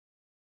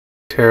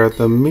Terror at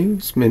the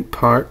amusement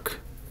park.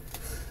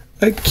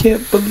 I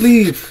can't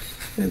believe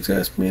it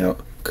asked me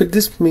out. Could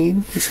this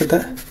mean he said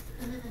that?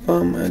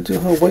 I do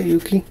what,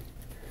 Yuki?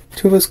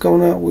 Two of us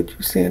going out, would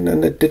you stand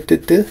on the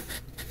I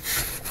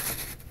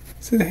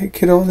said, hey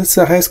kiddo, this is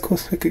a high school,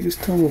 so I could use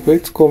telling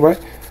grade school, right?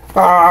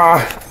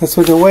 Ah, that's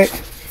what you wait.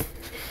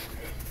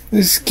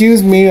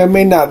 Excuse me, I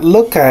may not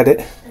look at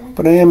it,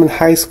 but I am in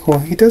high school.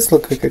 He does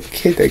look like a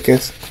kid, I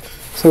guess.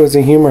 So is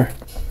the humor.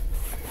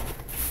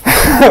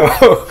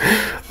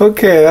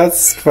 Okay,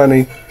 that's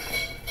funny.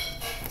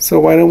 So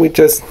why don't we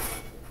just...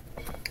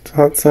 It's a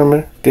hot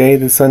summer day,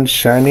 the sun's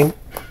shining.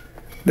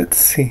 Let's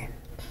see.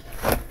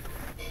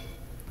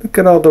 Look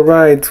at all the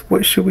rides.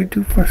 What should we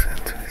do first?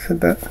 I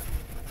said that.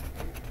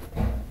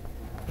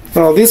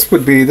 Oh, this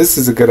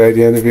is a good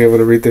idea to be able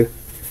to read the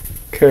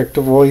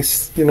character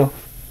voice, you know.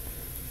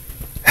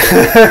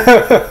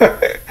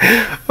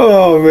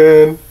 Oh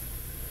man.